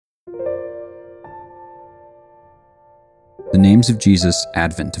The Names of Jesus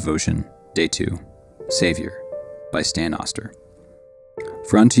Advent Devotion, Day 2, Savior, by Stan Oster.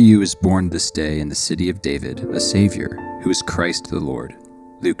 For unto you is born this day in the city of David a Savior, who is Christ the Lord.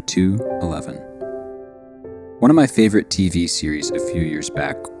 Luke 2:11. One of my favorite TV series a few years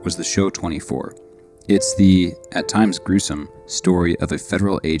back was the show 24. It's the, at times gruesome, story of a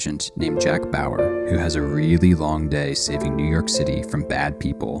federal agent named Jack Bauer who has a really long day saving New York City from bad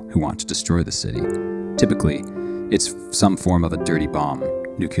people who want to destroy the city. Typically, it's some form of a dirty bomb,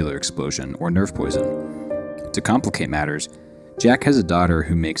 nuclear explosion, or nerve poison. To complicate matters, Jack has a daughter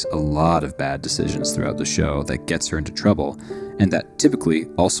who makes a lot of bad decisions throughout the show that gets her into trouble, and that typically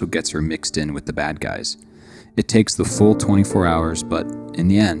also gets her mixed in with the bad guys. It takes the full 24 hours, but in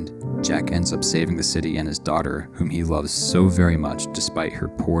the end, Jack ends up saving the city and his daughter, whom he loves so very much despite her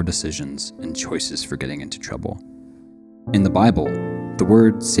poor decisions and choices for getting into trouble. In the Bible, the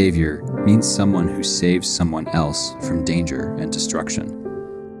word Savior means someone who saves someone else from danger and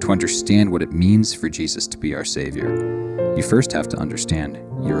destruction. To understand what it means for Jesus to be our Savior, you first have to understand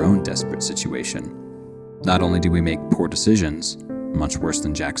your own desperate situation. Not only do we make poor decisions, much worse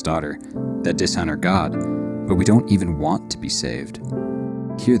than Jack's daughter, that dishonor God, but we don't even want to be saved.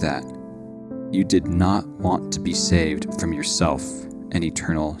 Hear that. You did not want to be saved from yourself and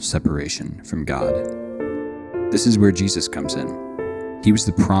eternal separation from God. This is where Jesus comes in. He was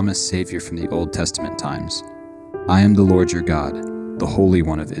the promised Savior from the Old Testament times. I am the Lord your God, the Holy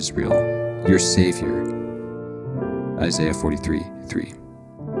One of Israel, your Savior. Isaiah 43:3.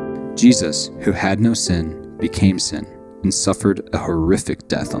 Jesus, who had no sin, became sin and suffered a horrific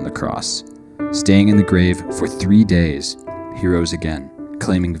death on the cross. Staying in the grave for 3 days, he rose again,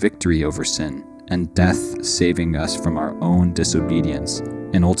 claiming victory over sin and death, saving us from our own disobedience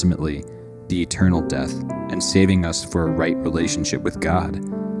and ultimately the eternal death, and saving us for a right relationship with God.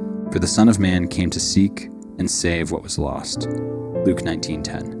 For the Son of Man came to seek and save what was lost. Luke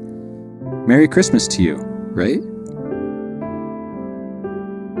 19:10. Merry Christmas to you, right?